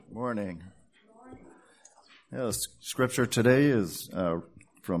Morning. Yeah, the scripture today is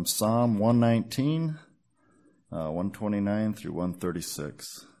from Psalm 119, 129 through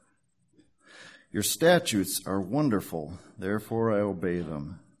 136. Your statutes are wonderful, therefore I obey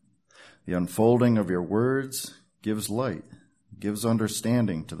them. The unfolding of your words gives light, gives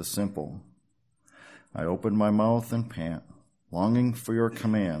understanding to the simple. I open my mouth and pant, longing for your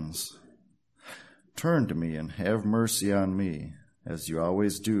commands. Turn to me and have mercy on me, as you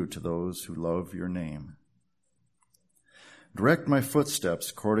always do to those who love your name. Direct my footsteps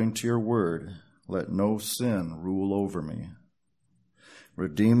according to your word. Let no sin rule over me.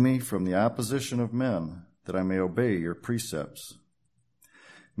 Redeem me from the opposition of men, that I may obey your precepts.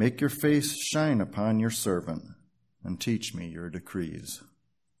 Make your face shine upon your servant, and teach me your decrees.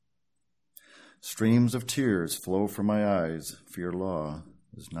 Streams of tears flow from my eyes, for your law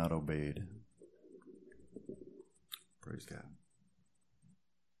is not obeyed. Praise God.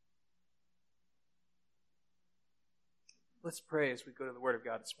 Let's pray as we go to the Word of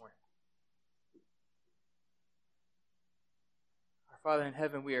God this morning. Our Father in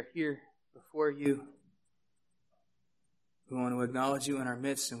heaven, we are here before you. We want to acknowledge you in our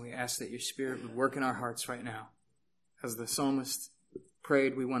midst, and we ask that your Spirit would work in our hearts right now. As the psalmist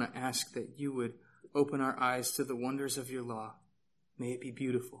prayed, we want to ask that you would open our eyes to the wonders of your law. May it be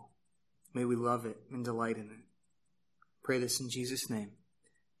beautiful. May we love it and delight in it. Pray this in Jesus' name.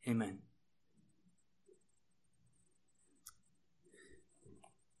 Amen.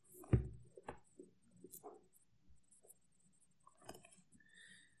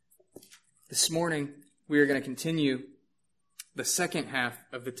 This morning, we are going to continue the second half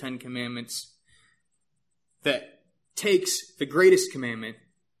of the Ten Commandments that takes the greatest commandment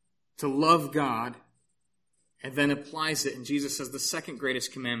to love God and then applies it. And Jesus says the second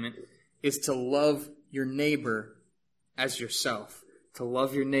greatest commandment is to love your neighbor as yourself. To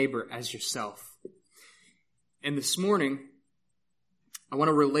love your neighbor as yourself. And this morning, I want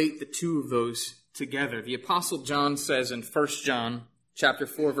to relate the two of those together. The Apostle John says in 1 John chapter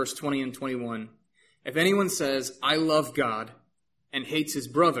 4, verse 20 and 21, if anyone says, I love God, and hates his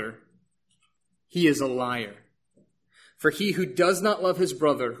brother, he is a liar. For he who does not love his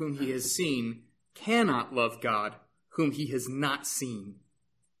brother whom he has seen cannot love God whom he has not seen.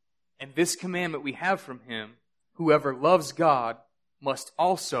 And this commandment we have from him, whoever loves God must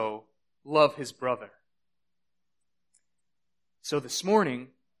also love his brother. So this morning,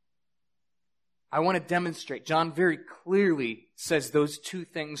 I want to demonstrate, John very clearly says those two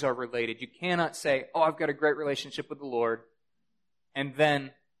things are related. You cannot say, oh, I've got a great relationship with the Lord, and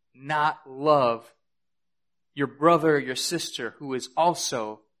then not love your brother or your sister who is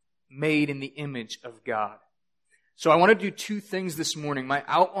also made in the image of God. So I want to do two things this morning. My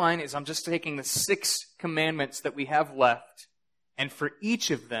outline is I'm just taking the 6 commandments that we have left, and for each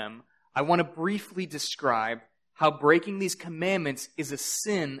of them, I want to briefly describe how breaking these commandments is a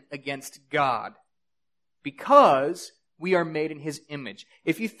sin against God, because we are made in his image.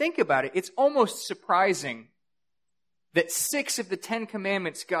 If you think about it, it's almost surprising that 6 of the 10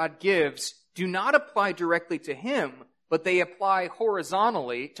 commandments God gives do not apply directly to him, but they apply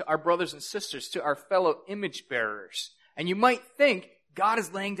horizontally to our brothers and sisters, to our fellow image bearers. And you might think God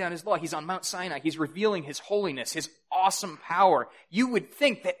is laying down his law. He's on Mount Sinai. He's revealing his holiness, his awesome power. You would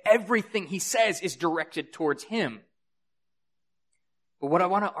think that everything he says is directed towards him. But what I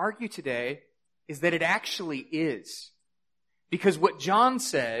want to argue today is that it actually is. Because what John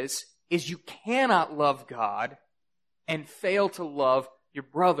says is you cannot love God and fail to love your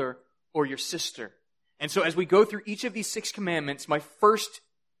brother or your sister. And so as we go through each of these 6 commandments, my first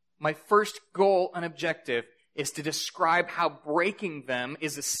goal and objective is to describe how breaking them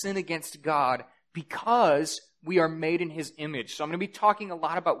is a sin against God because we are made in his image. So I'm going to be talking a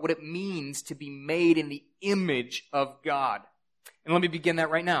lot about what it means to be made in the image of God. And let me begin that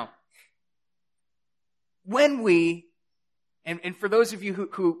right now. When we, and for those of you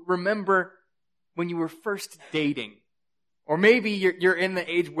who remember when you were first dating, or maybe you're in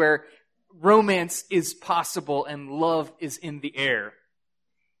the age where romance is possible and love is in the air,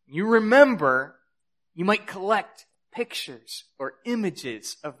 you remember you might collect pictures or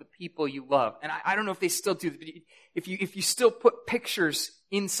images of the people you love. And I don't know if they still do, but if you still put pictures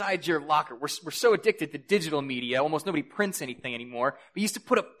inside your locker, we're so addicted to digital media, almost nobody prints anything anymore, but you used to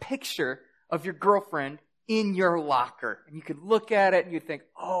put a picture of your girlfriend in your locker. And you could look at it and you'd think,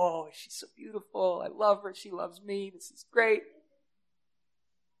 oh, she's so beautiful. I love her. She loves me. This is great.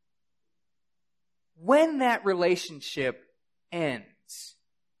 When that relationship ends,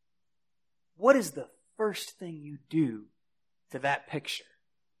 what is the first thing you do to that picture?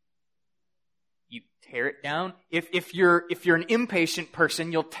 You tear it down. If you're an impatient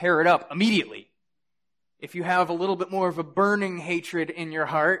person, you'll tear it up immediately. If you have a little bit more of a burning hatred in your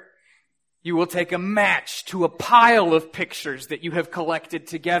heart, you will take a match to a pile of pictures that you have collected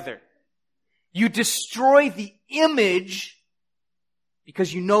together. You destroy the image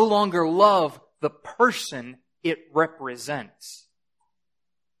because you no longer love the person it represents.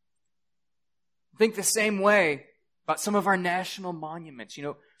 Think the same way about some of our national monuments.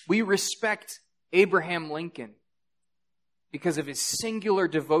 We respect Abraham Lincoln because of his singular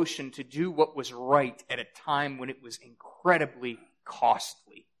devotion to do what was right at a time when it was incredibly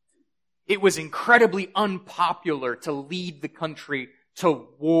costly. It was incredibly unpopular to lead the country to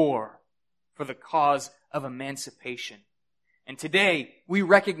war for the cause of emancipation. And today, we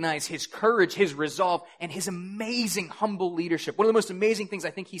recognize his courage, his resolve, and his amazing humble leadership. One of the most amazing things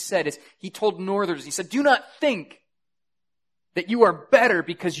I think he said is, he told Northerners, he said, "Do not think that you are better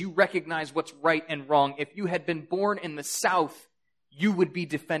because you recognize what's right and wrong. If you had been born in the South, you would be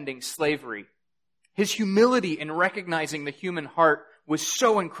defending slavery." His humility in recognizing the human heart was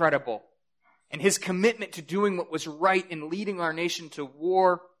so incredible. And his commitment to doing what was right and leading our nation to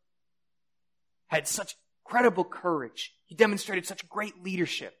war had such incredible courage. He demonstrated such great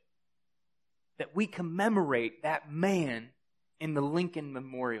leadership that we commemorate that man in the Lincoln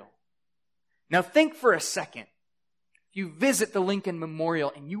Memorial. Now think for a second. If you visit the Lincoln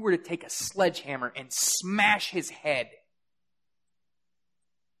Memorial and you were to take a sledgehammer and smash his head,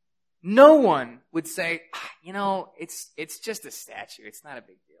 no one would say, it's just a statue. It's not a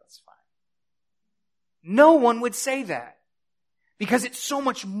big deal. It's fine. No one would say that. Because it's so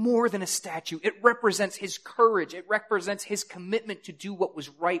much more than a statue. It represents his courage. It represents his commitment to do what was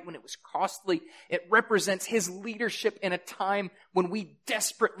right when it was costly. It represents his leadership in a time when we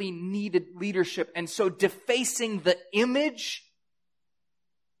desperately needed leadership. And so defacing the image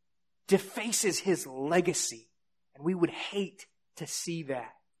defaces his legacy. And we would hate to see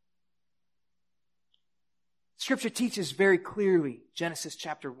that. Scripture teaches very clearly, Genesis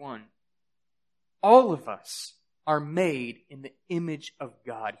chapter 1, all of us are made in the image of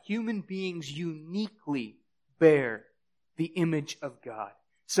God. Human beings uniquely bear the image of God.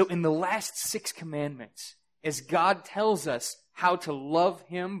 So in the last 6 commandments, as God tells us how to love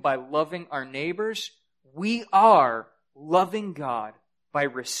Him by loving our neighbors, we are loving God by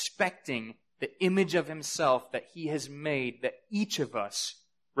respecting the image of Himself that He has made, that each of us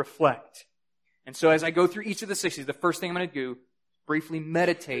reflect. And so as I go through each of the 6, the first thing I'm going to do, briefly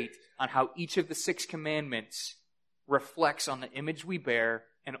meditate on how each of the 6 commandments reflects on the image we bear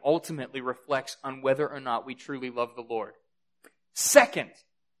and ultimately reflects on whether or not we truly love the Lord. Second,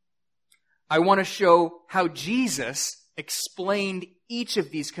 I want to show how Jesus explained each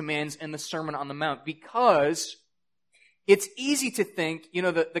of these commands in the Sermon on the Mount, because it's easy to think,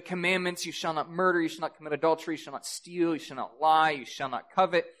 the commandments, you shall not murder, you shall not commit adultery, you shall not steal, you shall not lie, you shall not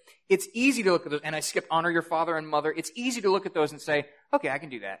covet. It's easy to look at those, and I skipped honor your father and mother. It's easy to look at those and say, okay, I can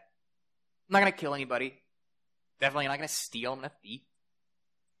do that. I'm not going to kill anybody. Definitely not going to steal. I'm not a thief.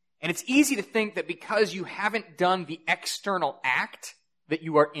 And it's easy to think that because you haven't done the external act, that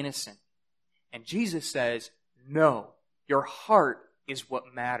you are innocent. And Jesus says, no, your heart is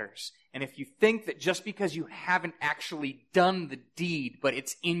what matters. And if you think that just because you haven't actually done the deed, but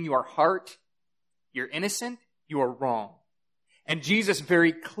it's in your heart, you're innocent, you are wrong. And Jesus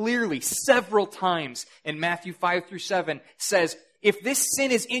very clearly, several times in Matthew 5-7, says, if this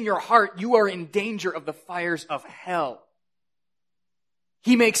sin is in your heart, you are in danger of the fires of hell.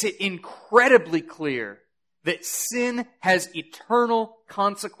 He makes it incredibly clear that sin has eternal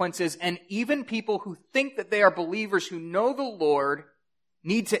consequences, and even people who think that they are believers who know the Lord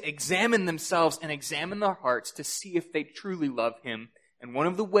need to examine themselves and examine their hearts to see if they truly love Him. And one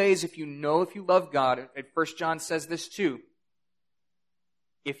of the ways, if you love God, and 1 John says this too,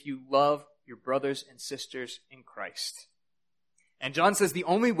 if you love your brothers and sisters in Christ. And John says the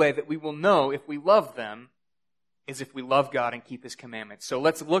only way that we will know if we love them is if we love God and keep His commandments. So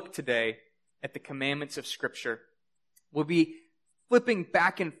let's look today at the commandments of Scripture. We'll be flipping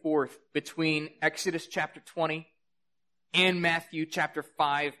back and forth between Exodus chapter 20 and Matthew chapter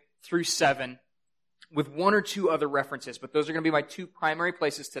 5-7 with one or two other references, but those are going to be my 2 primary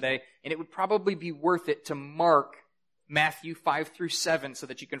places today, and it would probably be worth it to mark Matthew 5-7 so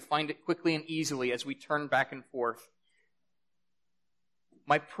that you can find it quickly and easily as we turn back and forth.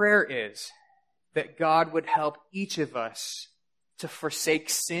 My prayer is that God would help each of us to forsake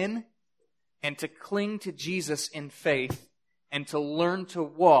sin and to cling to Jesus in faith and to learn to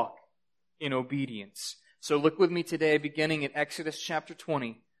walk in obedience. So look with me today, beginning at Exodus chapter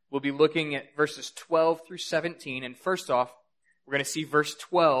 20. We'll be looking at verses 12-17. And first off, we're going to see verse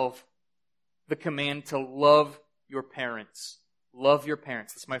 12. the command to love your parents. Love your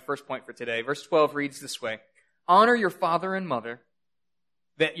parents. That's my first point for today. Verse 12 reads this way: Honor your father and mother,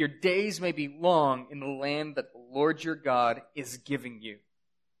 that your days may be long in the land that the Lord your God is giving you.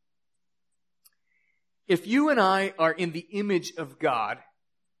 If you and I are in the image of God,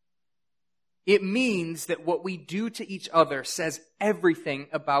 it means that what we do to each other says everything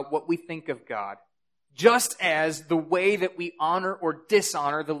about what we think of God. Just as the way that we honor or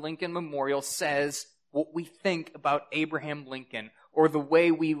dishonor the Lincoln Memorial says what we think about Abraham Lincoln, or the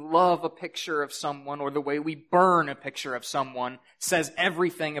way we love a picture of someone, or the way we burn a picture of someone, says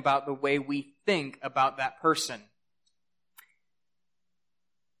everything about the way we think about that person.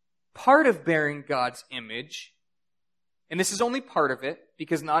 Part of bearing God's image, and this is only part of it,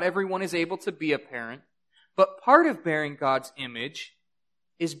 because not everyone is able to be a parent, but part of bearing God's image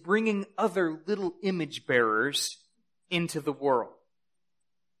is bringing other little image bearers into the world.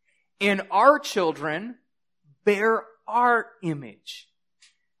 And our children bear our image.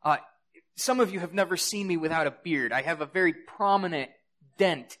 Some of you have never seen me without a beard. I have a very prominent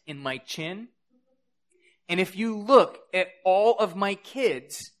dent in my chin. And if you look at all of my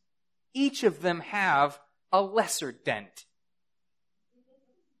kids, each of them have a lesser dent.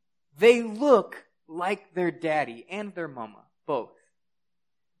 They look like their daddy and their mama, both.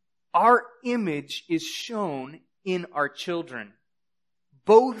 Our image is shown in our children,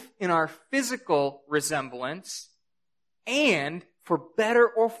 both in our physical resemblance and, for better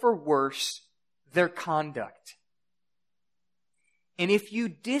or for worse, their conduct. And if you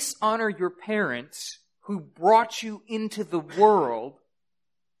dishonor your parents who brought you into the world,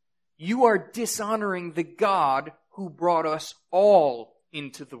 you are dishonoring the God who brought us all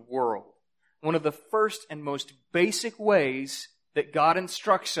into the world. One of the first and most basic ways that God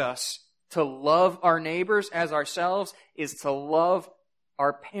instructs us to love our neighbors as ourselves is to love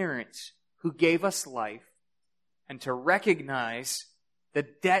our parents who gave us life, and to recognize the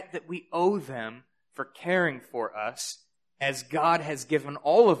debt that we owe them for caring for us, as God has given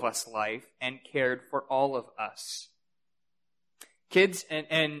all of us life and cared for all of us. Kids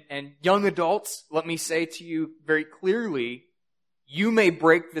and young adults, let me say to you very clearly, you may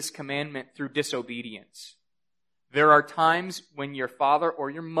break this commandment through disobedience. There are times when your father or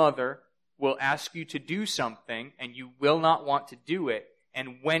your mother will ask you to do something and you will not want to do it.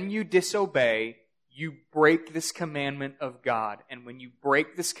 And when you disobey, you break this commandment of God. And when you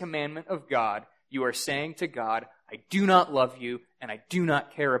break this commandment of God, you are saying to God, I do not love you, and I do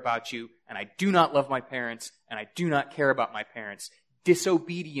not care about you, and I do not love my parents, and I do not care about my parents.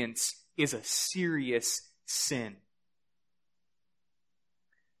 Disobedience is a serious sin.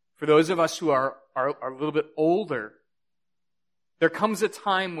 For those of us who are a little bit older, there comes a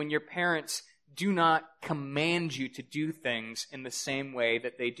time when your parents do not command you to do things in the same way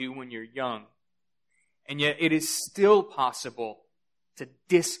that they do when you're young. And yet it is still possible to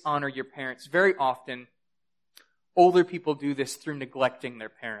dishonor your parents. Very often, older people do this through neglecting their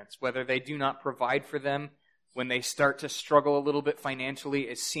parents, whether they do not provide for them when they start to struggle a little bit financially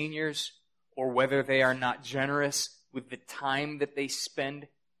as seniors, or whether they are not generous with the time that they spend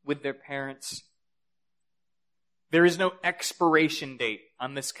with their parents. There is no expiration date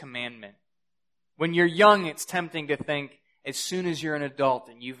on this commandment. When you're young, it's tempting to think as soon as you're an adult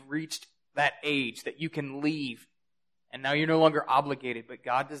and you've reached that age that you can leave and now you're no longer obligated, but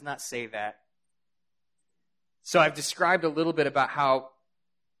God does not say that. So I've described a little bit about how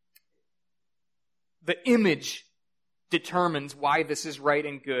the image determines why this is right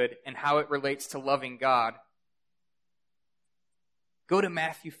and good and how it relates to loving God. Go to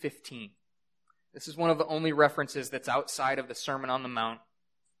Matthew 15. This is one of the only references that's outside of the Sermon on the Mount.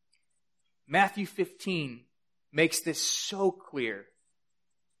 Matthew 15 makes this so clear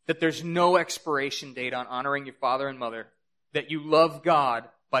that there's no expiration date on honoring your father and mother, that you love God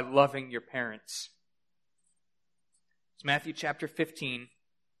by loving your parents. It's Matthew chapter 15.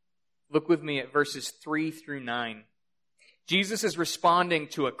 Look with me at verses 3 through 9. Jesus is responding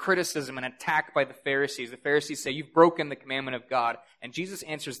to a criticism, an attack by the Pharisees. The Pharisees say, you've broken the commandment of God. And Jesus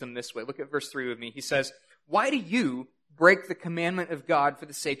answers them this way. Look at verse 3 with me. He says, why do you break the commandment of God for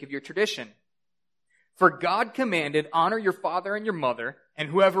the sake of your tradition? For God commanded, honor your father and your mother, and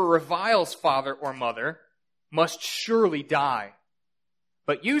whoever reviles father or mother must surely die.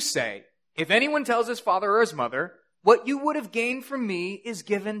 But you say, if anyone tells his father or his mother, what you would have gained from me is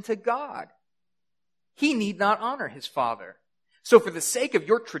given to God, he need not honor his father. So for the sake of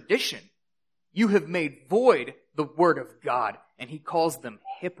your tradition, you have made void the word of God. And he calls them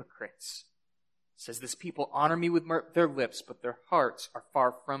hypocrites. He says, this people honor me with their lips, but their hearts are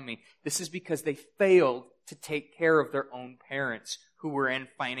far from me. This is because they failed to take care of their own parents who were in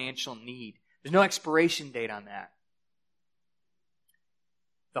financial need. There's no expiration date on that.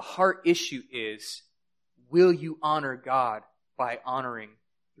 The heart issue is, will you honor God by honoring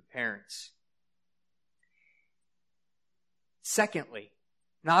your parents? Secondly,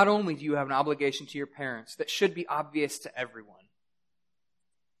 not only do you have an obligation to your parents that should be obvious to everyone,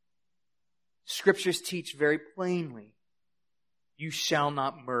 Scriptures teach very plainly, you shall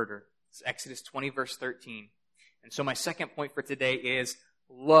not murder. It's Exodus 20, verse 13. And so my second point for today is,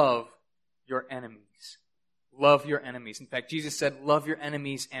 love your enemies. Love your enemies. In fact, Jesus said, love your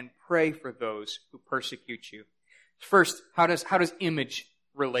enemies and pray for those who persecute you. First, how does image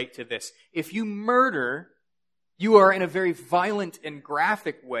relate to this? If you murder, you are in a very violent and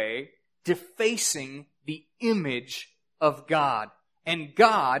graphic way defacing the image of God. And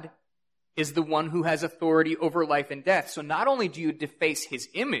God is the one who has authority over life and death. So not only do you deface his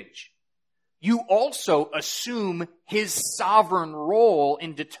image, you also assume his sovereign role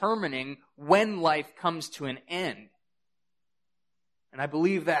in determining when life comes to an end. And I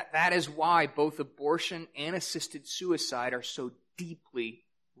believe that that is why both abortion and assisted suicide are so deeply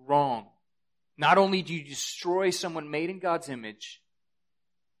wrong. Not only do you destroy someone made in God's image,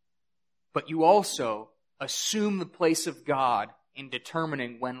 but you also assume the place of God in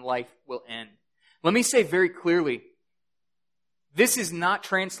determining when life will end. Let me say very clearly, this is not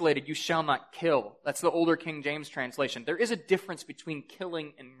translated, you shall not kill. That's the older King James translation. There is a difference between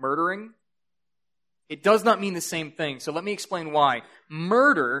killing and murdering. It does not mean the same thing, so let me explain why.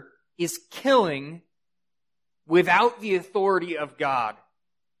 Murder is killing without the authority of God.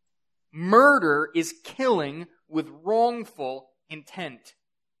 Murder is killing with wrongful intent.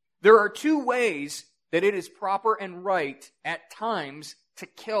 There are two ways that it is proper and right at times to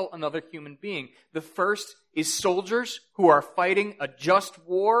kill another human being. The first is soldiers who are fighting a just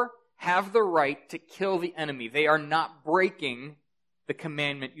war have the right to kill the enemy. They are not breaking the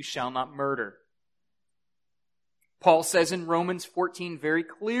commandment, you shall not murder. Paul says in Romans 14 very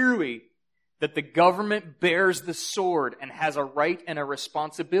clearly that the government bears the sword and has a right and a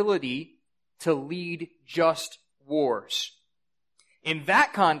responsibility to lead just wars. In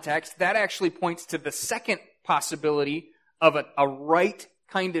that context, that actually points to the second possibility of a right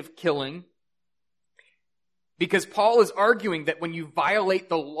kind of killing, because Paul is arguing that when you violate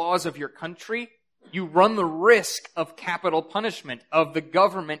the laws of your country, you run the risk of capital punishment, of the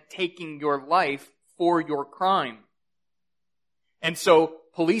government taking your life for your crime. And so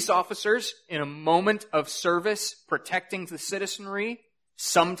police officers, in a moment of service, protecting the citizenry,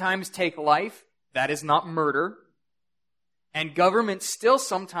 sometimes take life. That is not murder. And governments still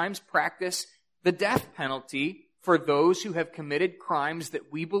sometimes practice the death penalty for those who have committed crimes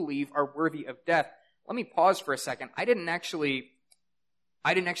that we believe are worthy of death. Let me pause for a second. I didn't actually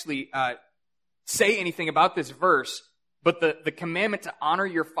say anything about this verse, but the commandment to honor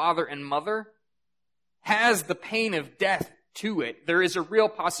your father and mother has the pain of death to it. There is a real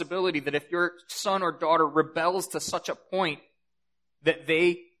possibility that if your son or daughter rebels to such a point that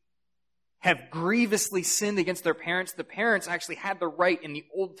they have grievously sinned against their parents, the parents actually had the right in the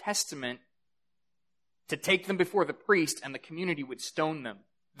Old Testament to take them before the priest and the community would stone them.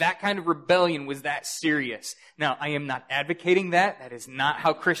 That kind of rebellion was that serious. Now, I am not advocating that. That is not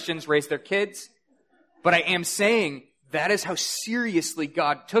how Christians raise their kids. But I am saying that is how seriously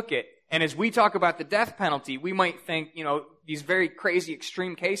God took it. And as we talk about the death penalty, we might think, these very crazy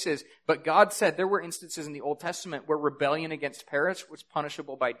extreme cases, but God said there were instances in the Old Testament where rebellion against parents was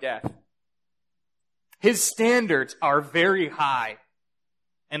punishable by death. His standards are very high,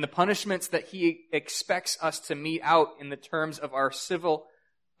 and the punishments that he expects us to mete out in the terms of our civil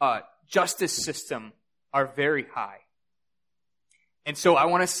justice system are very high. And so I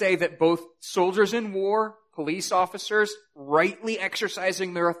want to say that both soldiers in war, police officers, rightly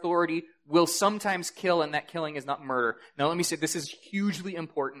exercising their authority, will sometimes kill, and that killing is not murder. Now let me say this is hugely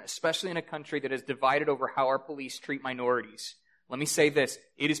important, especially in a country that is divided over how our police treat minorities. Let me say this.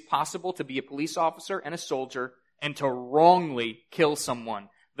 It is possible to be a police officer and a soldier and to wrongly kill someone.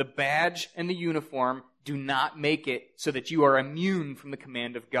 The badge and the uniform do not make it so that you are immune from the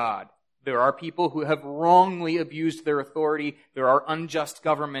command of God. There are people who have wrongly abused their authority. There are unjust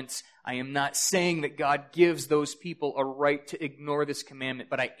governments. I am not saying that God gives those people a right to ignore this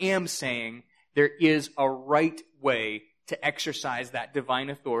commandment, but I am saying there is a right way to exercise that divine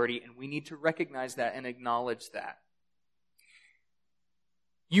authority, and we need to recognize that and acknowledge that.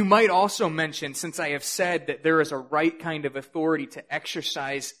 You might also mention, since I have said that there is a right kind of authority to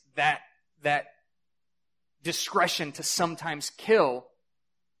exercise that discretion to sometimes kill,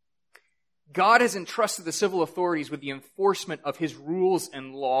 God has entrusted the civil authorities with the enforcement of his rules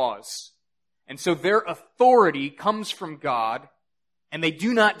and laws. And so their authority comes from God, And they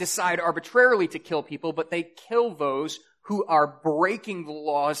do not decide arbitrarily to kill people, but they kill those who are breaking the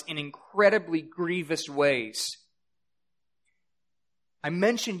laws in incredibly grievous ways. I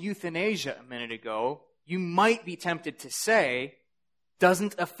mentioned euthanasia a minute ago. You might be tempted to say,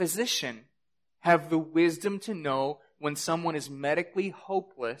 doesn't a physician have the wisdom to know when someone is medically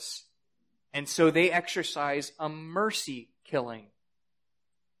hopeless, and so they exercise a mercy killing?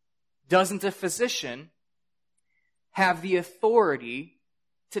 Doesn't a physician have the authority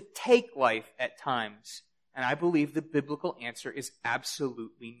to take life at times? And I believe the biblical answer is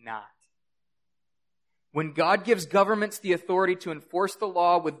absolutely not. When God gives governments the authority to enforce the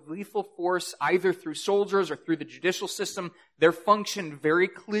law with lethal force, either through soldiers or through the judicial system, their function very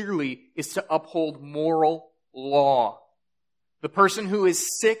clearly is to uphold moral law. The person who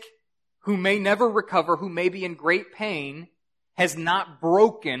is sick, who may never recover, who may be in great pain, has not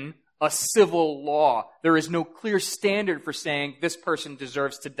broken a civil law. There is no clear standard for saying this person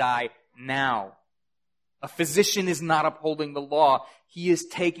deserves to die now. A physician is not upholding the law. He is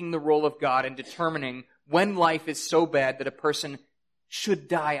taking the role of God and determining when life is so bad that a person should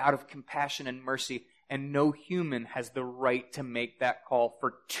die out of compassion and mercy, and no human has the right to make that call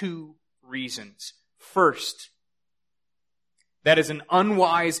for two reasons. First, that is an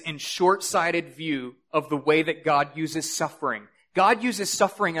unwise and short-sighted view of the way that God uses suffering. God uses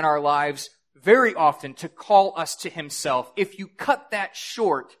suffering in our lives very often to call us to Himself. If you cut that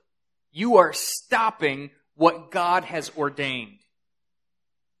short, you are stopping what God has ordained.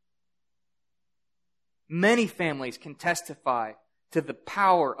 Many families can testify to the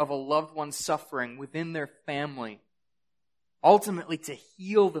power of a loved one's suffering within their family, ultimately to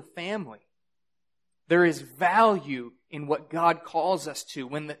heal the family. There is value in what God calls us to.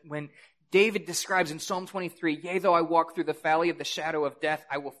 When David describes in Psalm 23, "Yea, though I walk through the valley of the shadow of death,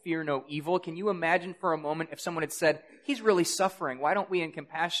 I will fear no evil." Can you imagine for a moment if someone had said, "He's really suffering. Why don't we in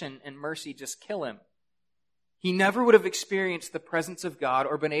compassion and mercy just kill him?" He never would have experienced the presence of God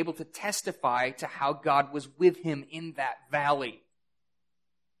or been able to testify to how God was with him in that valley.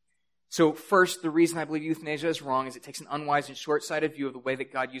 So first, the reason I believe euthanasia is wrong is it takes an unwise and short-sighted view of the way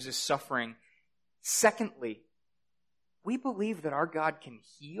that God uses suffering. Secondly, we believe that our God can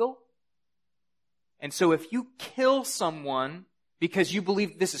heal. And so if you kill someone because you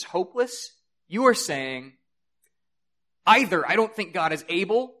believe this is hopeless, you are saying, either I don't think God is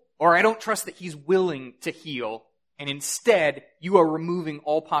able, or I don't trust that He's willing to heal, and instead you are removing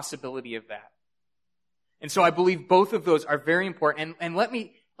all possibility of that. And so I believe both of those are very important. And let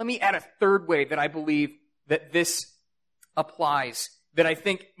me add a third way that I believe that this applies, that I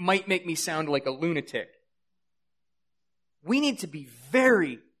think might make me sound like a lunatic. We need to be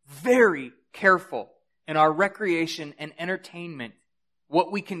very, very careful in our recreation and entertainment,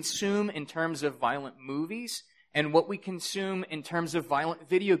 what we consume in terms of violent movies and what we consume in terms of violent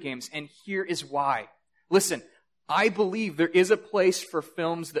video games. And here is why. Listen, I believe there is a place for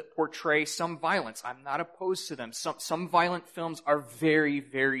films that portray some violence. I'm not opposed to them. Some violent films are very,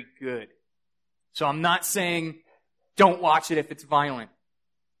 very good. So I'm not saying don't watch it if it's violent.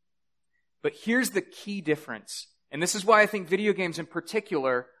 But here's the key difference. And this is why I think video games in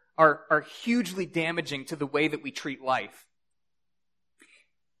particular are hugely damaging to the way that we treat life.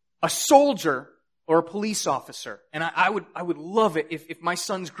 A soldier or a police officer, and I would love it if my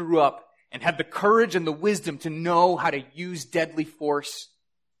sons grew up and had the courage and the wisdom to know how to use deadly force.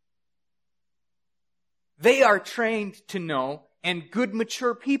 They are trained to know, and good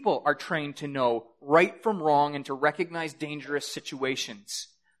mature people are trained to know right from wrong and to recognize dangerous situations.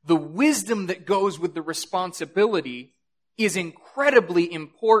 The wisdom that goes with the responsibility is incredibly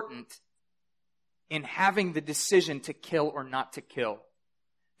important in having the decision to kill or not to kill.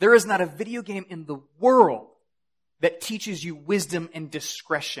 There is not a video game in the world that teaches you wisdom and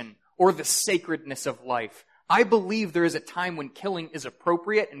discretion or the sacredness of life. I believe there is a time when killing is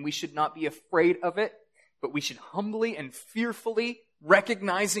appropriate and we should not be afraid of it, but we should humbly and fearfully,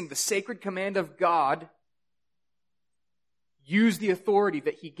 recognizing the sacred command of God, use the authority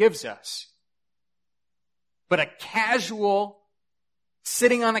that He gives us. But a casual,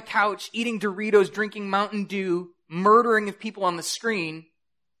 sitting on a couch, eating Doritos, drinking Mountain Dew, murdering of people on the screen,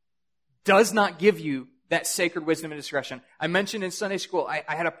 does not give you that sacred wisdom and discretion. I mentioned in Sunday school, I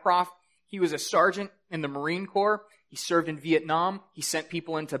had a prof, he was a sergeant in the Marine Corps. He served in Vietnam. He sent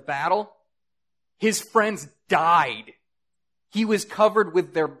people into battle. His friends died. He was covered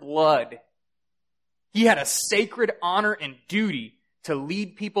with their blood. He had a sacred honor and duty to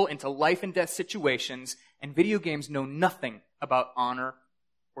lead people into life and death situations, and video games know nothing about honor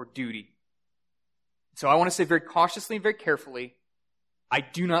or duty. So I want to say very cautiously and very carefully, I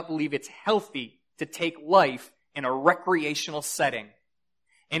do not believe it's healthy to take life in a recreational setting.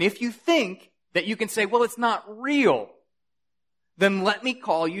 And if you think that you can say, well, it's not real, then let me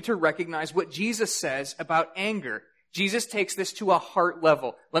call you to recognize what Jesus says about anger. Jesus takes this to a heart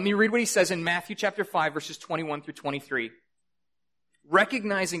level. Let me read what he says in Matthew chapter 5, verses 21 through 23.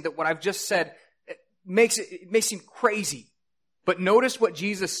 Recognizing that what I've just said it may seem crazy, but notice what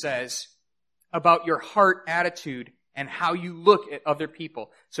Jesus says about your heart attitude and how you look at other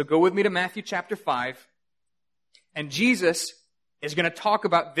people. So go with me to Matthew chapter 5, and Jesus is going to talk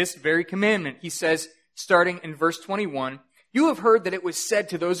about this very commandment. He says, starting in verse 21, "You have heard that it was said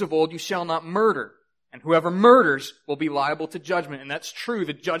to those of old, 'You shall not murder,' and whoever murders will be liable to judgment." And that's true.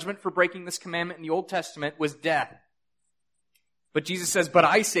 The judgment for breaking this commandment in the Old Testament was death. But Jesus says, "But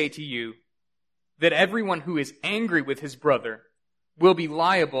I say to you that everyone who is angry with his brother will be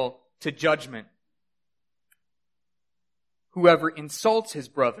liable to judgment. Whoever insults his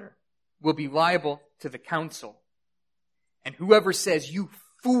brother will be liable to the council. And whoever says, 'You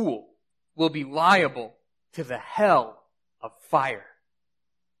fool,' will be liable to the hell of fire."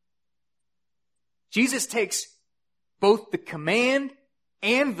 Jesus takes both the command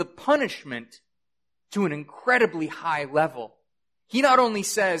and the punishment to an incredibly high level. He not only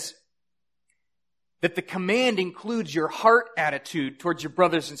says that the command includes your heart attitude towards your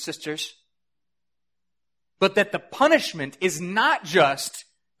brothers and sisters, but that the punishment is not just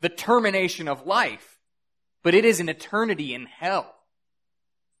the termination of life, but it is an eternity in hell.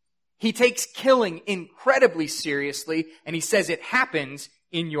 He takes killing incredibly seriously, and he says it happens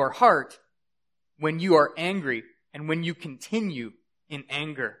in your heart when you are angry and when you continue in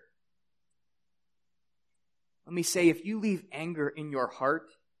anger. Let me say, if you leave anger in your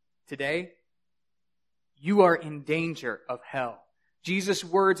heart today, you are in danger of hell. Jesus'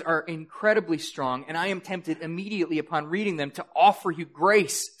 words are incredibly strong, and I am tempted immediately upon reading them to offer you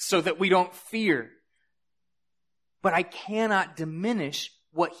grace so that we don't fear. But I cannot diminish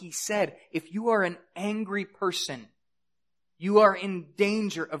what he said. If you are an angry person, you are in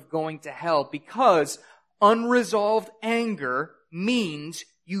danger of going to hell, because unresolved anger means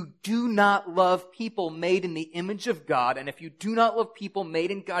you do not love people made in the image of God. And if you do not love people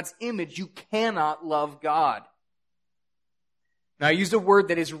made in God's image, you cannot love God. Now, I used a word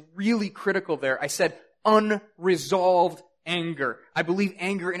that is really critical there. I said unresolved anger. I believe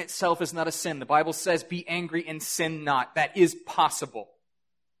anger in itself is not a sin. The Bible says, "Be angry and sin not." That is possible.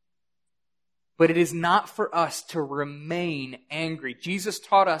 But it is not for us to remain angry. Jesus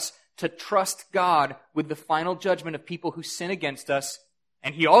taught us to trust God with the final judgment of people who sin against us.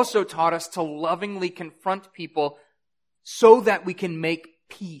 And he also taught us to lovingly confront people so that we can make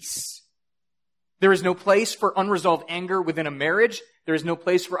peace. There is no place for unresolved anger within a marriage. There is no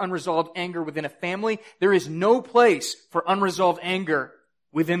place for unresolved anger within a family. There is no place for unresolved anger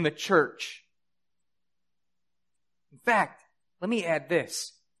within the church. In fact, let me add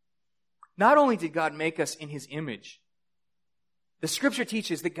this. Not only did God make us in his image, the scripture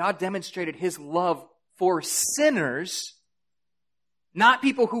teaches that God demonstrated his love for sinners, not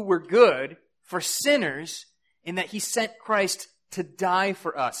people who were good, for sinners, in that he sent Christ to die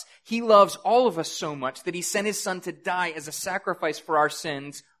for us. He loves all of us so much that he sent his son to die as a sacrifice for our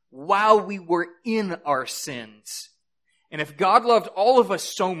sins while we were in our sins. And if God loved all of us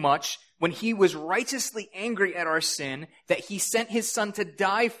so much when he was righteously angry at our sin that he sent his son to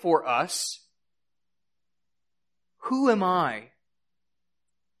die for us, who am I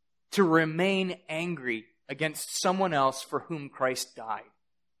to remain angry against someone else for whom Christ died?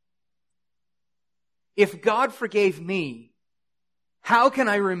 If God forgave me, how can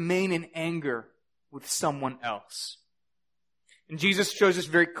I remain in anger with someone else? And Jesus shows us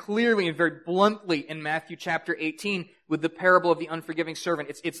very clearly and very bluntly in Matthew chapter 18 with the parable of the unforgiving servant.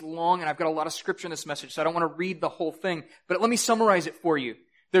 It's long, and I've got a lot of scripture in this message, so I don't want to read the whole thing. But let me summarize it for you.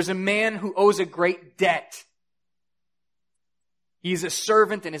 There's a man who owes a great debt. He's a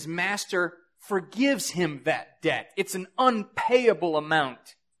servant, and his master forgives him that debt. It's an unpayable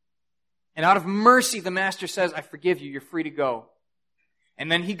amount. And out of mercy, the master says, "I forgive you, you're free to go." And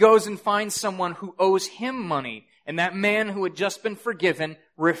then he goes and finds someone who owes him money. And that man who had just been forgiven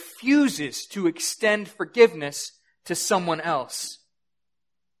refuses to extend forgiveness to someone else.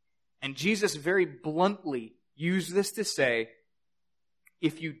 And Jesus very bluntly used this to say,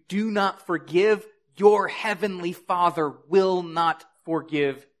 if you do not forgive, your heavenly Father will not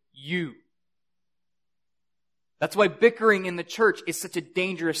forgive you. That's why bickering in the church is such a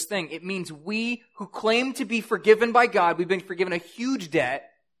dangerous thing. It means we who claim to be forgiven by God, we've been forgiven a huge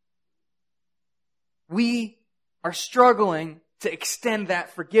debt, we are struggling to extend that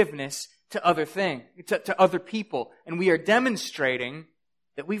forgiveness to other people. And we are demonstrating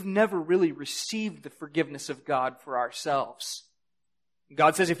that we've never really received the forgiveness of God for ourselves.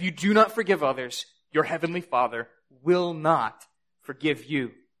 God says, if you do not forgive others, your heavenly Father will not forgive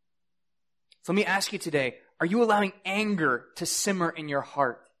you. So let me ask you today, are you allowing anger to simmer in your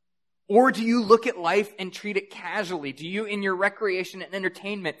heart? Or do you look at life and treat it casually? Do you, in your recreation and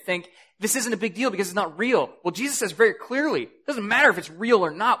entertainment, think, this isn't a big deal because it's not real? Well, Jesus says very clearly, it doesn't matter if it's real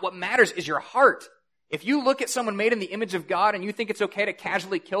or not. What matters is your heart. If you look at someone made in the image of God and you think it's okay to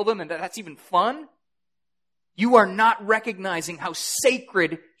casually kill them and that's even fun, you are not recognizing how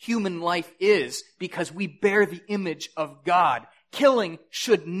sacred human life is because we bear the image of God. Killing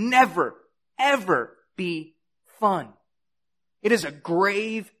should never, ever be fun. It is a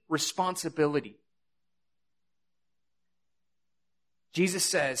grave responsibility. Jesus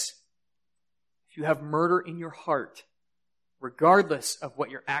says, if you have murder in your heart, regardless of what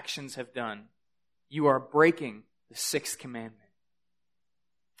your actions have done, you are breaking the sixth commandment.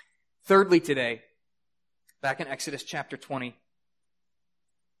 Thirdly today, back in Exodus chapter 20,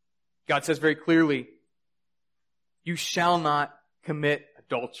 God says very clearly, you shall not commit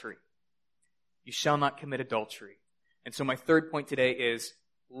adultery. You shall not commit adultery. And so my third point today is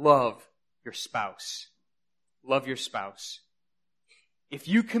love your spouse. Love your spouse. If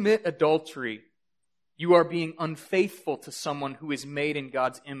you commit adultery, you are being unfaithful to someone who is made in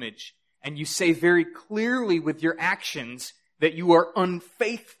God's image. And you say very clearly with your actions that you are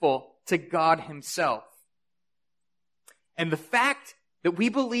unfaithful to God Himself. And the fact that we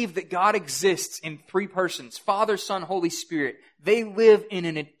believe that God exists in three persons, Father, Son, Holy Spirit, they live in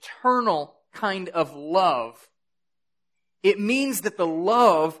an eternal kind of love. It means that the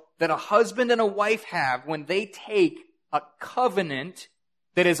love that a husband and a wife have when they take a covenant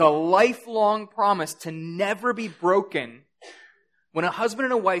that is a lifelong promise to never be broken, when a husband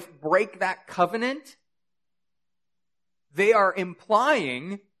and a wife break that covenant, they are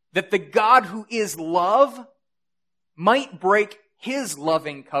implying that the God who is love might break His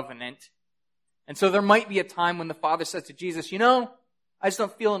loving covenant. And so there might be a time when the Father says to Jesus, I just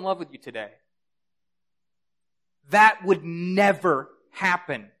don't feel in love with you today. That would never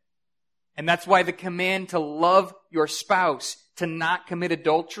happen. And that's why the command to love your spouse, to not commit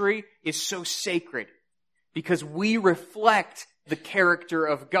adultery, is so sacred. Because we reflect the character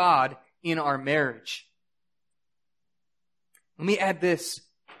of God in our marriage. Let me add this.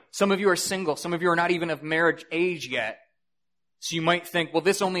 Some of you are single. Some of you are not even of marriage age yet. So you might think, well,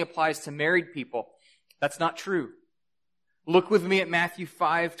 this only applies to married people. That's not true. Look with me at Matthew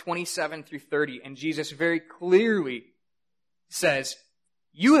 5:27 through 30, and Jesus very clearly says,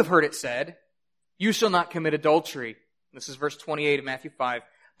 you have heard it said, you shall not commit adultery. This is verse 28 of Matthew 5.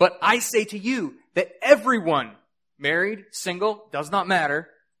 But I say to you that everyone, married, single, does not matter,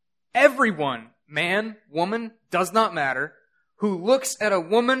 everyone, man, woman, does not matter, who looks at a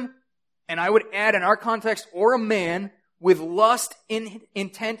woman, and I would add in our context, or a man, with lust in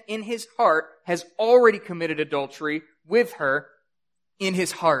intent in his heart, has already committed adultery with her in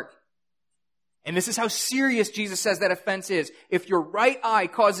his heart. And this is how serious Jesus says that offense is. If your right eye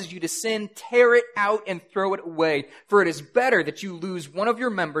causes you to sin, tear it out and throw it away. For it is better that you lose one of your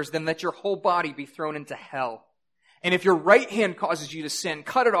members than that your whole body be thrown into hell. And if your right hand causes you to sin,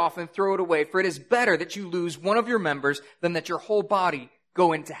 cut it off and throw it away. For it is better that you lose one of your members than that your whole body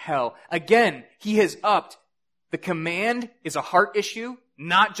go into hell. Again, He has upped. The command is a heart issue,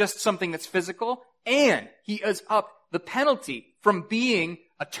 not just something that's physical. And He has upped the penalty from being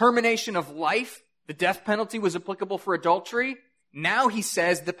a termination of life. The death penalty was applicable for adultery. Now He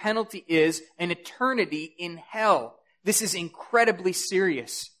says the penalty is an eternity in hell. This is incredibly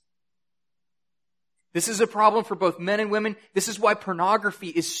serious. This is a problem for both men and women. This is why pornography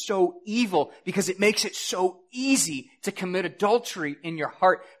is so evil, because it makes it so easy to commit adultery in your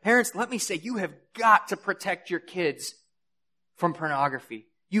heart. Parents, let me say, you have got to protect your kids from pornography.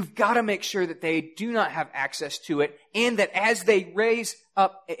 You've got to make sure that they do not have access to it, and that as they raise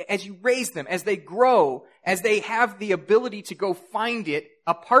up, as you raise them, as they grow, as they have the ability to go find it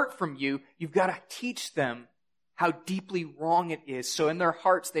apart from you, you've got to teach them how deeply wrong it is. So in their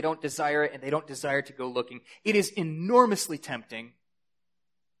hearts, they don't desire it and they don't desire to go looking. It is enormously tempting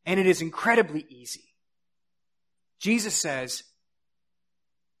and it is incredibly easy. Jesus says,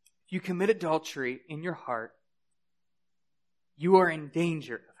 if you commit adultery in your heart, you are in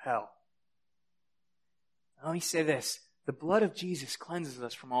danger of hell. Now, let me say this. The blood of Jesus cleanses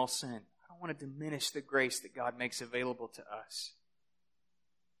us from all sin. I don't want to diminish the grace that God makes available to us.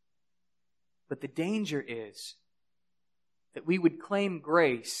 But the danger is that we would claim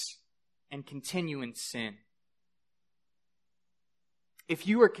grace and continue in sin. If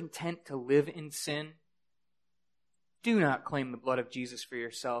you are content to live in sin, do not claim the blood of Jesus for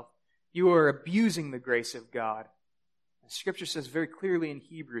yourself. You are abusing the grace of God. Scripture says very clearly in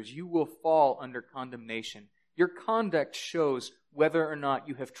Hebrews, you will fall under condemnation. Your conduct shows whether or not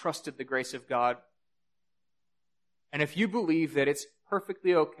you have trusted the grace of God. And if you believe that it's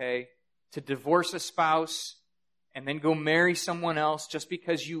perfectly okay to divorce a spouse and then go marry someone else just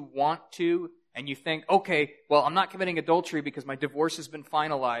because you want to, and you think, okay, well, I'm not committing adultery because my divorce has been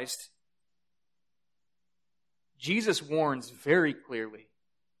finalized, Jesus warns very clearly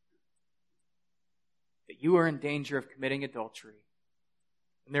that you are in danger of committing adultery.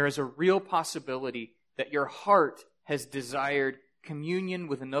 And there is a real possibility that your heart has desired communion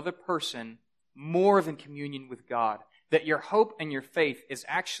with another person more than communion with God. That your hope and your faith is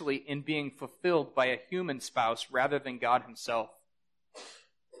actually in being fulfilled by a human spouse rather than God himself.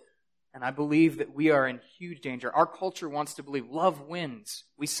 And I believe that we are in huge danger. Our culture wants to believe love wins.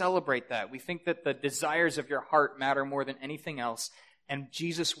 We celebrate that. We think that the desires of your heart matter more than anything else. And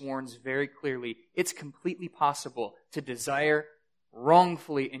Jesus warns very clearly, it's completely possible to desire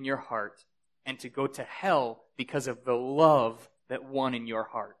wrongfully in your heart and to go to hell because of the love that won in your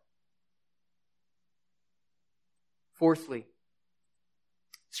heart. Fourthly,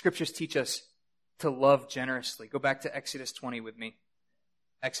 Scriptures teach us to love generously. Go back to Exodus 20 with me.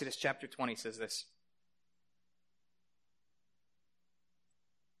 Exodus chapter 20 says this.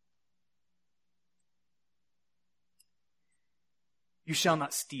 You shall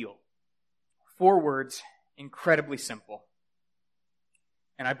not steal. 4 words, incredibly simple.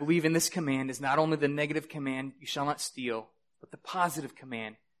 And I believe in this command is not only the negative command, you shall not steal, but the positive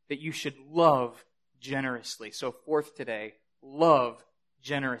command that you should love generously. So fourth today, love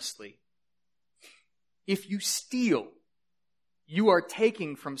generously. If you steal, you are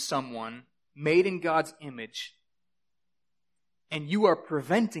taking from someone made in God's image, and you are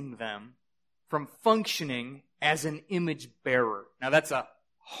preventing them from functioning as an image bearer. Now that's a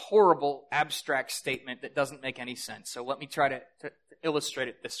horrible abstract statement that doesn't make any sense. So let me try to illustrate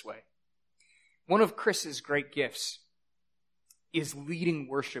it this way. One of Chris's great gifts is leading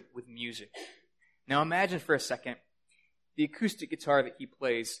worship with music. Now imagine for a second, the acoustic guitar that he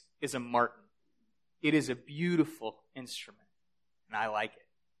plays is a Martin. It is a beautiful instrument, and I like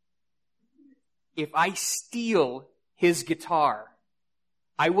it. If I steal his guitar,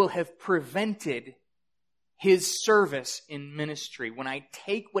 I will have prevented his service in ministry. When I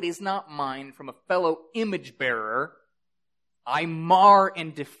take what is not mine from a fellow image bearer, I mar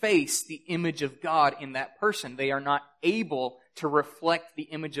and deface the image of God in that person. They are not able to reflect the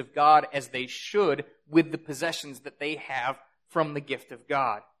image of God as they should with the possessions that they have from the gift of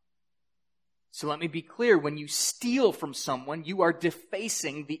God. So let me be clear, when you steal from someone, you are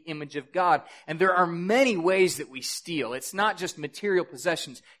defacing the image of God. And there are many ways that we steal. It's not just material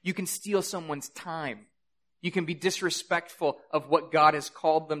possessions. You can steal someone's time. You can be disrespectful of what God has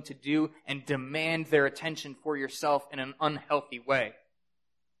called them to do and demand their attention for yourself in an unhealthy way.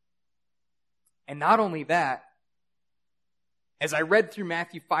 And not only that, as I read through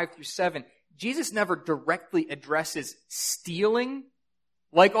Matthew 5 through 7, Jesus never directly addresses stealing.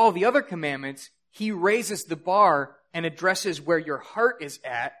 Like all the other commandments, he raises the bar and addresses where your heart is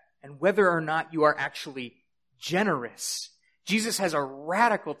at and whether or not you are actually generous. Jesus has a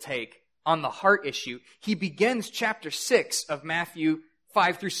radical take on the heart issue. He begins chapter 6 of Matthew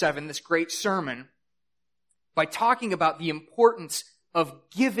 5 through 7, this great sermon, by talking about the importance of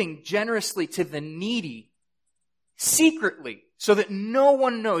giving generously to the needy, secretly, so that no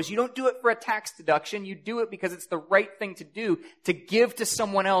one knows. You don't do it for a tax deduction. You do it because it's the right thing to do, to give to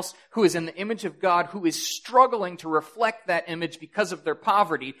someone else who is in the image of God, who is struggling to reflect that image because of their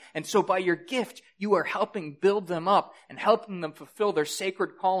poverty. And so by your gift, you are helping build them up and helping them fulfill their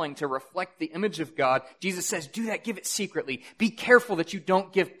sacred calling to reflect the image of God. Jesus says, do that, give it secretly. Be careful that you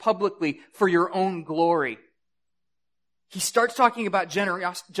don't give publicly for your own glory. He starts talking about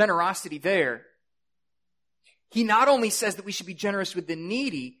generosity there. He not only says that we should be generous with the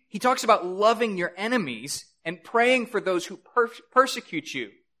needy, he talks about loving your enemies and praying for those who persecute you.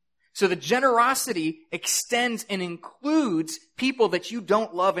 So the generosity extends and includes people that you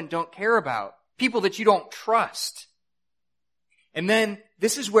don't love and don't care about, people that you don't trust. And then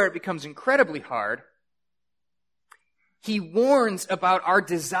this is where it becomes incredibly hard. He warns about our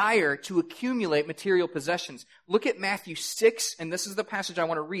desire to accumulate material possessions. Look at Matthew 6, and this is the passage I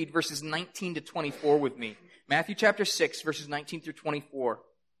want to read, verses 19 to 24 with me. Matthew chapter 6, verses 19 through 24.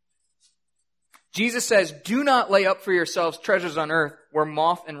 Jesus says, do not lay up for yourselves treasures on earth where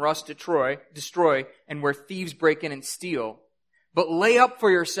moth and rust destroy and where thieves break in and steal. But lay up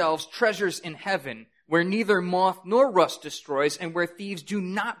for yourselves treasures in heaven where neither moth nor rust destroys and where thieves do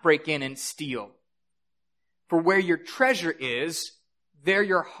not break in and steal. For where your treasure is, there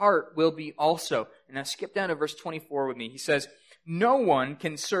your heart will be also. And now skip down to verse 24 with me. He says, no one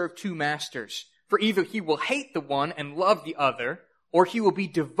can serve two masters, for either he will hate the one and love the other, or he will be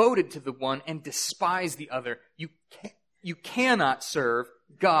devoted to the one and despise the other. You cannot serve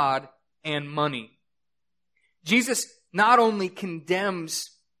God and money. Jesus not only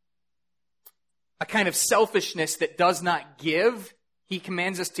condemns a kind of selfishness that does not give, he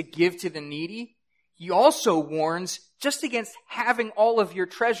commands us to give to the needy. He also warns just against having all of your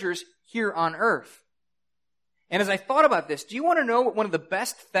treasures here on earth. And as I thought about this, do you want to know what one of the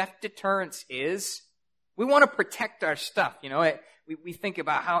best theft deterrents is? We want to protect our stuff. You know, we think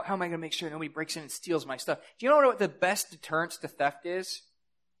about how am I going to make sure nobody breaks in and steals my stuff? Do you know what the best deterrence to theft is?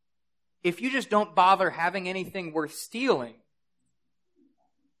 If you just don't bother having anything worth stealing,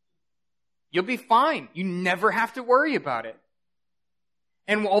 you'll be fine. You never have to worry about it.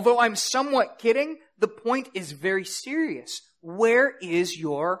 And although I'm somewhat kidding, the point is very serious. Where is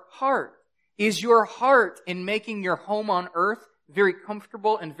your heart? Is your heart in making your home on earth very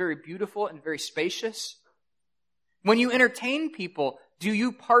comfortable and very beautiful and very spacious? When you entertain people, do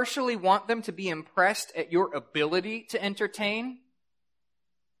you partially want them to be impressed at your ability to entertain?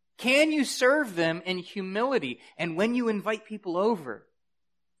 Can you serve them in humility? And when you invite people over,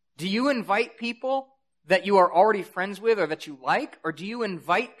 do you invite people that you are already friends with or that you like? Or do you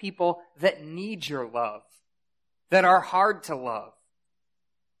invite people that need your love, that are hard to love?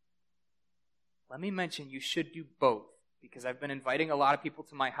 Let me mention you should do both, because I've been inviting a lot of people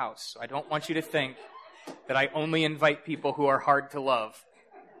to my house, so I don't want you to think that I only invite people who are hard to love.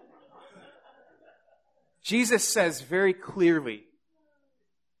 Jesus says very clearly,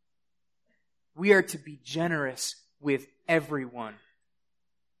 we are to be generous with everyone.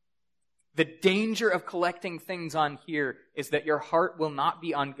 The danger of collecting things on here is that your heart will not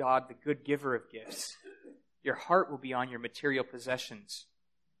be on God, the good giver of gifts. Your heart will be on your material possessions.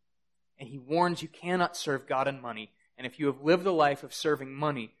 And he warns you cannot serve God and money. And if you have lived a life of serving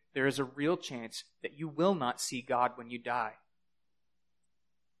money, there is a real chance that you will not see God when you die.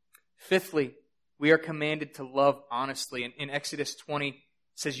 Fifthly, we are commanded to love honestly. In Exodus 20, it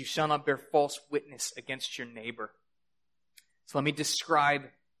says, you shall not bear false witness against your neighbor. So let me describe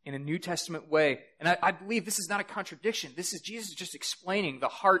in a New Testament way. And I believe this is not a contradiction. This is Jesus just explaining the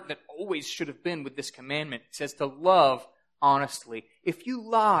heart that always should have been with this commandment. It says to love honestly. If you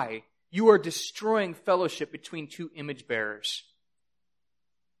lie, you are destroying fellowship between two image bearers.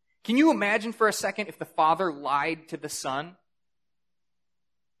 Can you imagine for a second if the Father lied to the Son?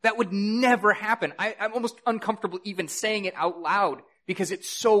 That would never happen. I'm almost uncomfortable even saying it out loud because it's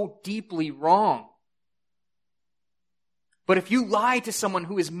so deeply wrong. But if you lie to someone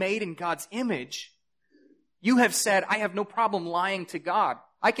who is made in God's image, you have said, I have no problem lying to God.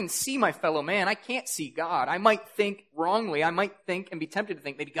 I can see my fellow man. I can't see God. I might think wrongly. I might think and be tempted to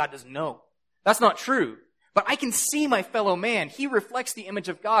think maybe God doesn't know. That's not true. But I can see my fellow man. He reflects the image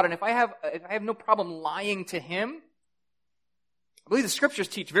of God. And if I have no problem lying to him, I believe the scriptures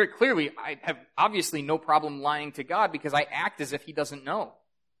teach very clearly I have obviously no problem lying to God because I act as if he doesn't know.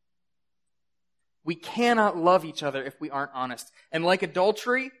 We cannot love each other if we aren't honest. And like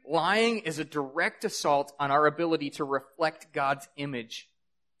adultery, lying is a direct assault on our ability to reflect God's image.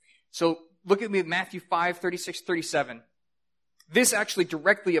 So look at me at Matthew 5, 36, 37. This actually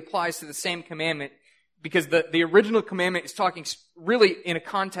directly applies to the same commandment because the original commandment is talking really in a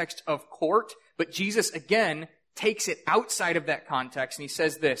context of court, but Jesus again takes it outside of that context and he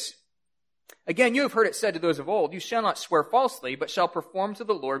says this. Again, you have heard it said to those of old, you shall not swear falsely, but shall perform to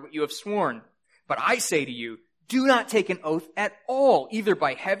the Lord what you have sworn. But I say to you, do not take an oath at all, either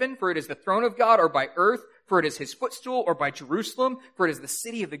by heaven, for it is the throne of God, or by earth, for it is his footstool, or by Jerusalem, for it is the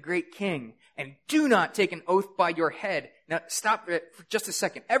city of the great king. And do not take an oath by your head. Now, stop for just a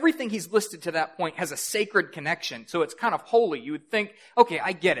second. Everything he's listed to that point has a sacred connection, so it's kind of holy. You would think, okay,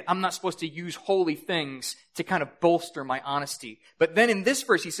 I get it. I'm not supposed to use holy things to kind of bolster my honesty. But then in this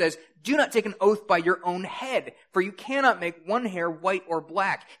verse he says, do not take an oath by your own head, for you cannot make one hair white or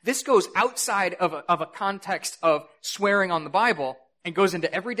black. This goes outside of a context of swearing on the Bible and goes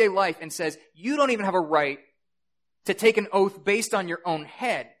into everyday life and says, you don't even have a right to take an oath based on your own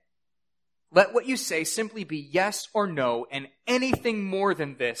head. Let what you say simply be yes or no, and anything more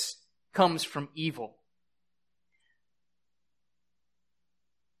than this comes from evil.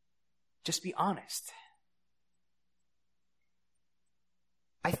 Just be honest.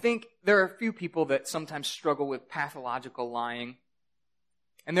 I think there are a few people that sometimes struggle with pathological lying.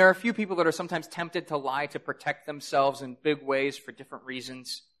 And there are a few people that are sometimes tempted to lie to protect themselves in big ways for different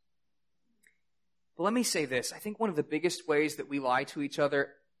reasons. But let me say this. I think one of the biggest ways that we lie to each other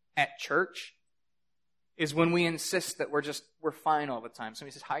at church is when we insist that we're fine all the time.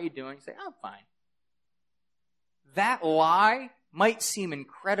 Somebody says, how are you doing? You say, I'm fine. That lie might seem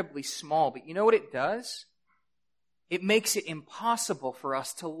incredibly small, but you know what it does? It makes it impossible for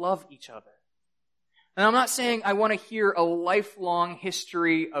us to love each other. And I'm not saying I want to hear a lifelong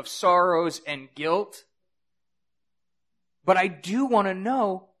history of sorrows and guilt, but I do want to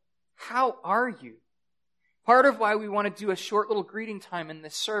know, how are you? Part of why we want to do a short little greeting time in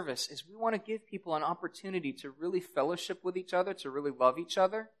this service is we want to give people an opportunity to really fellowship with each other, to really love each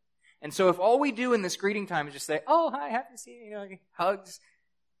other. And so if all we do in this greeting time is just say, oh, hi, happy to see you, hugs,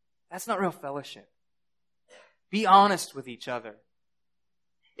 that's not real fellowship. Be honest with each other.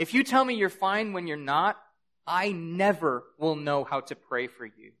 If you tell me you're fine when you're not, I never will know how to pray for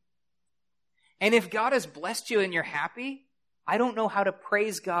you. And if God has blessed you and you're happy, I don't know how to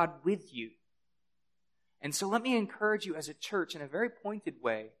praise God with you. And so let me encourage you as a church in a very pointed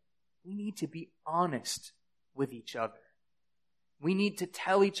way. We need to be honest with each other. We need to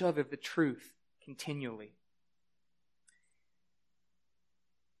tell each other the truth continually.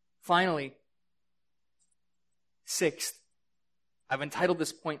 Finally, sixth, I've entitled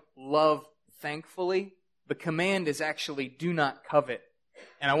this point, Love Thankfully. The command is actually, do not covet.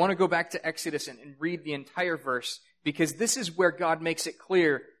 And I want to go back to Exodus and read the entire verse, because this is where God makes it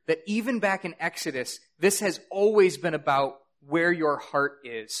clear that even back in Exodus, this has always been about where your heart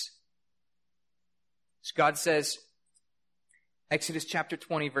is. So God says, Exodus chapter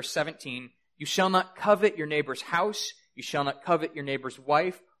 20, verse 17, you shall not covet your neighbor's house, you shall not covet your neighbor's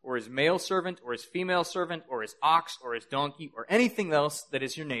wife, or his male servant, or his female servant, or his ox, or his donkey, or anything else that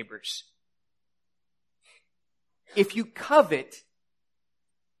is your neighbor's. If you covet,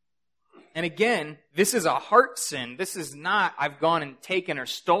 and again, this is a heart sin. This is not, I've gone and taken or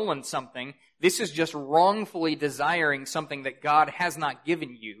stolen something. This is just wrongfully desiring something that God has not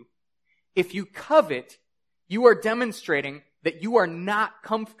given you. If you covet, you are demonstrating that you are not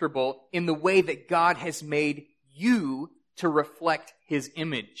comfortable in the way that God has made you to reflect His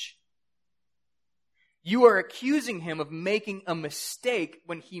image. You are accusing Him of making a mistake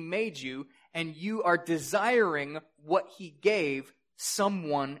when He made you, and you are desiring what He gave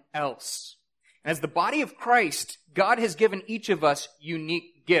someone else. As the body of Christ, God has given each of us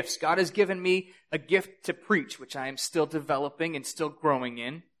unique gifts. God has given me a gift to preach, which I am still developing and still growing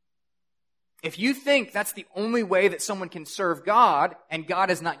in. If you think that's the only way that someone can serve God, and God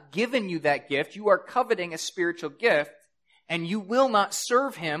has not given you that gift, you are coveting a spiritual gift, and you will not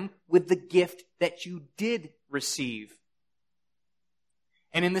serve Him with the gift that you did receive.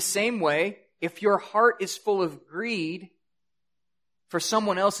 And in the same way, if your heart is full of greed for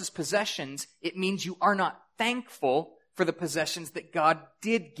someone else's possessions, it means you are not thankful for the possessions that God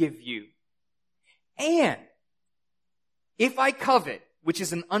did give you. And if I covet, which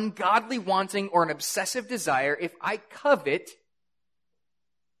is an ungodly wanting or an obsessive desire, if I covet,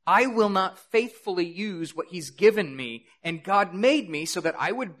 I will not faithfully use what He's given me. And God made me so that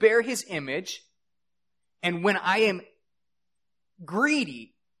I would bear His image. And when I am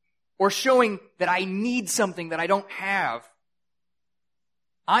greedy or showing that I need something that I don't have,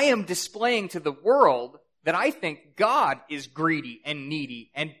 I am displaying to the world that I think God is greedy and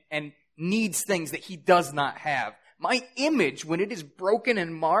needy and needs things that He does not have. My image, when it is broken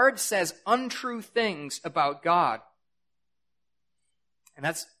and marred, says untrue things about God. And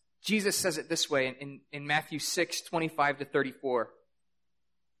that's, Jesus says it this way in Matthew 6, 25 to 34.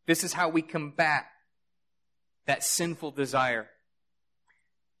 This is how we combat that sinful desire.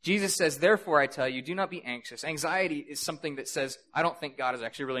 Jesus says, therefore I tell you, do not be anxious. Anxiety is something that says, I don't think God is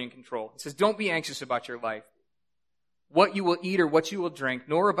actually really in control. It says, don't be anxious about your life, what you will eat or what you will drink,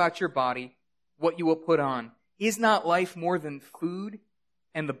 nor about your body, what you will put on. Is not life more than food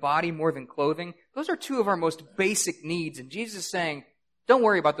and the body more than clothing? Those are two of our most basic needs. And Jesus is saying, don't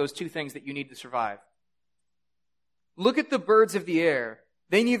worry about those two things that you need to survive. Look at the birds of the air.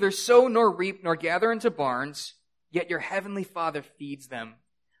 They neither sow nor reap nor gather into barns, yet your heavenly Father feeds them.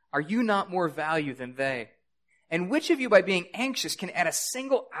 Are you not more value than they? And which of you, by being anxious, can add a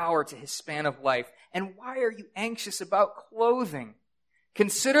single hour to his span of life? And why are you anxious about clothing?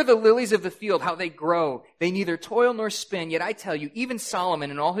 Consider the lilies of the field, how they grow. They neither toil nor spin. Yet I tell you, even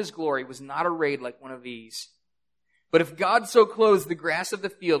Solomon in all his glory was not arrayed like one of these. But if God so clothes the grass of the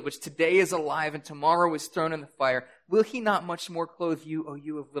field, which today is alive and tomorrow is thrown in the fire, will He not much more clothe you, O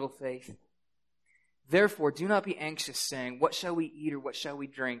you of little faith? Therefore, do not be anxious, saying, what shall we eat, or what shall we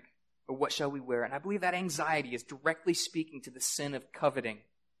drink, or what shall we wear? And I believe that anxiety is directly speaking to the sin of coveting.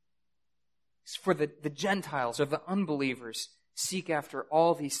 It's for the Gentiles or the unbelievers. Seek after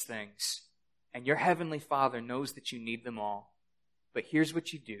all these things, and your heavenly Father knows that you need them all. But here's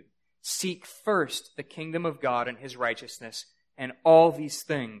what you do. Seek first the kingdom of God and his righteousness, and all these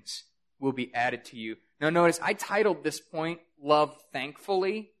things will be added to you. Now notice, I titled this point, Love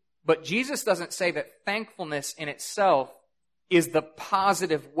Thankfully, but Jesus doesn't say that thankfulness in itself is the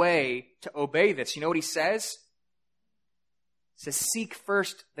positive way to obey this. You know what he says? He says, seek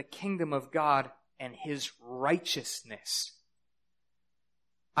first the kingdom of God and his righteousness.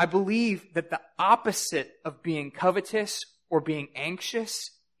 I believe that the opposite of being covetous or being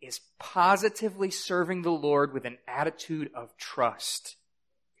anxious is positively serving the Lord with an attitude of trust.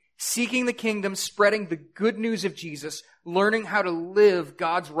 Seeking the kingdom, spreading the good news of Jesus, learning how to live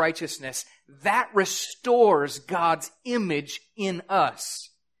God's righteousness, that restores God's image in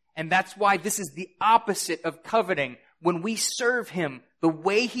us. And that's why this is the opposite of coveting. When we serve him the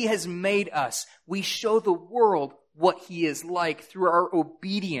way he has made us, we show the world what he is like through our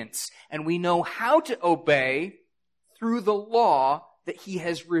obedience. And we know how to obey through the law that he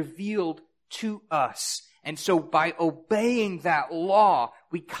has revealed to us. And so by obeying that law,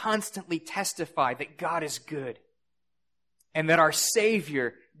 we constantly testify that God is good and that our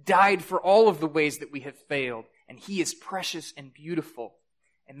Savior died for all of the ways that we have failed, and he is precious and beautiful.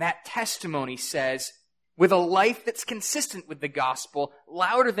 And that testimony says, with a life that's consistent with the gospel,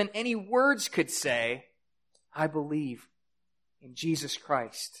 louder than any words could say, I believe in Jesus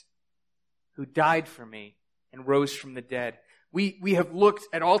Christ, who died for me and rose from the dead. We have looked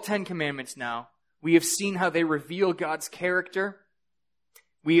at all 10 commandments now. We have seen how they reveal God's character.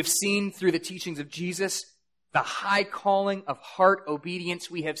 We have seen through the teachings of Jesus the high calling of heart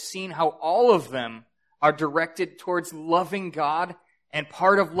obedience. We have seen how all of them are directed towards loving God, and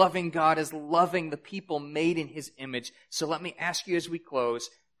part of loving God is loving the people made in his image. So let me ask you as we close,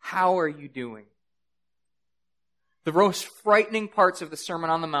 how are you doing? The most frightening parts of the Sermon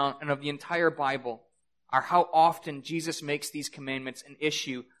on the Mount and of the entire Bible are how often Jesus makes these commandments an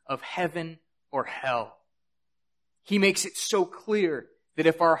issue of heaven or hell. He makes it so clear that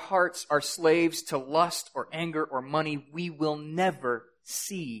if our hearts are slaves to lust or anger or money, we will never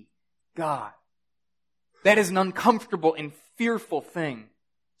see God. That is an uncomfortable and fearful thing.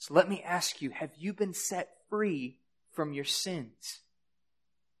 So let me ask you, have you been set free from your sins?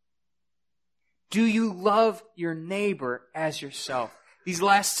 Do you love your neighbor as yourself? These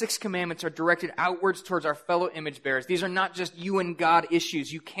last 6 commandments are directed outwards towards our fellow image bearers. These are not just you and God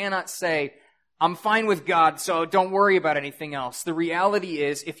issues. You cannot say, I'm fine with God, so don't worry about anything else. The reality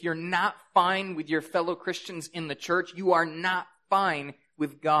is, if you're not fine with your fellow Christians in the church, you are not fine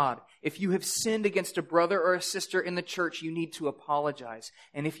with God. If you have sinned against a brother or a sister in the church, you need to apologize.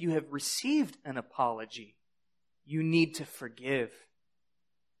 And if you have received an apology, you need to forgive.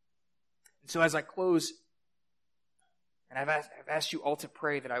 And so as I close, and I've asked you all to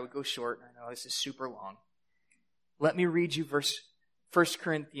pray that I would go short. I know this is super long. Let me read you 1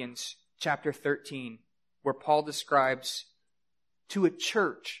 Corinthians chapter 13, where Paul describes to a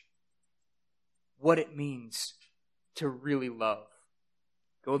church what it means to really love.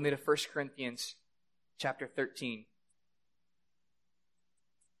 Go with me to 1 Corinthians chapter 13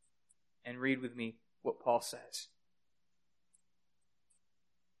 and read with me what Paul says.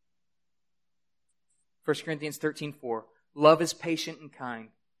 1 Corinthians 13:4. Love is patient and kind.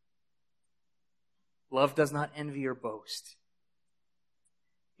 Love does not envy or boast.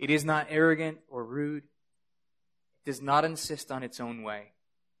 It is not arrogant or rude. It does not insist on its own way.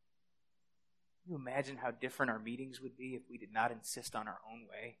 Can you imagine how different our meetings would be if we did not insist on our own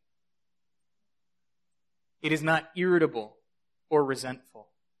way? It is not irritable or resentful.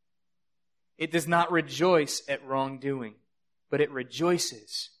 It does not rejoice at wrongdoing, but it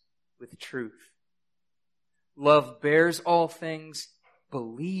rejoices with truth. Love bears all things,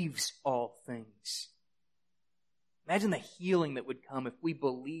 believes all things. Imagine the healing that would come if we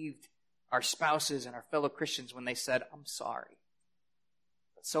believed our spouses and our fellow Christians when they said, I'm sorry.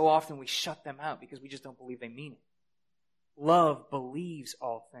 But so often we shut them out because we just don't believe they mean it. Love believes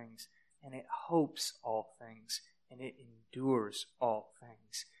all things, and it hopes all things, and it endures all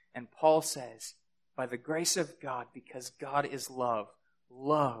things. And Paul says, by the grace of God, because God is love,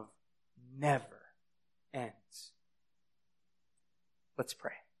 love never ends. Let's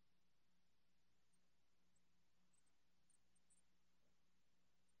pray.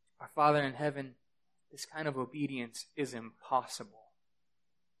 Our Father in heaven, this kind of obedience is impossible.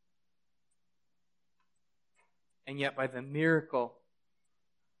 And yet by the miracle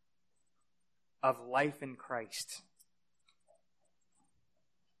of life in Christ,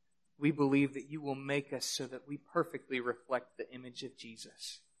 we believe that you will make us so that we perfectly reflect the image of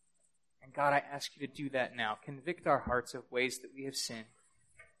Jesus. And God, I ask you to do that now. Convict our hearts of ways that we have sinned.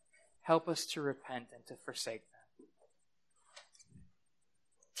 Help us to repent and to forsake them.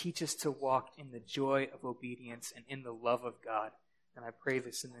 Teach us to walk in the joy of obedience and in the love of God. And I pray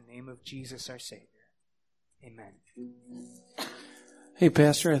this in the name of Jesus, our Savior. Amen. Hey,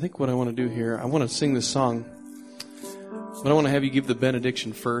 Pastor, I think what I want to do here, I want to sing this song, but I want to have you give the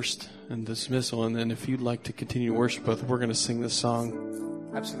benediction first and dismissal, and then if you'd like to continue to worship with, we're going to sing this song.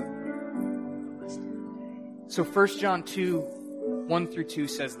 Absolutely. So 1 John 2, 1 through 2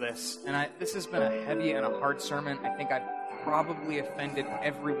 says this, and this has been a heavy and a hard sermon. I think I've probably offended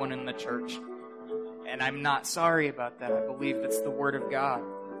everyone in the church, and I'm not sorry about that. I believe that's the Word of God.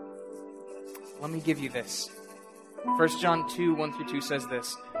 Let me give you this. 1 John 2, 1 through 2 says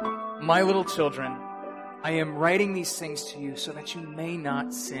this, My little children, I am writing these things to you so that you may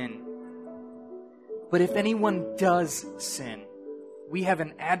not sin. But if anyone does sin, we have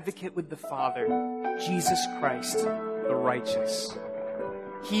an advocate with the Father, Jesus Christ, the righteous.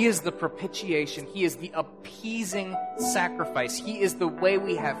 He is the propitiation. He is the appeasing sacrifice. He is the way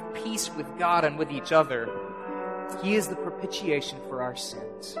we have peace with God and with each other. He is the propitiation for our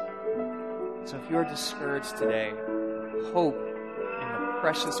sins. So if you're discouraged today, hope in the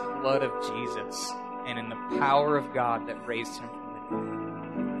precious blood of Jesus and in the power of God that raised him from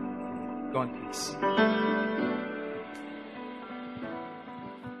the dead. Go in peace.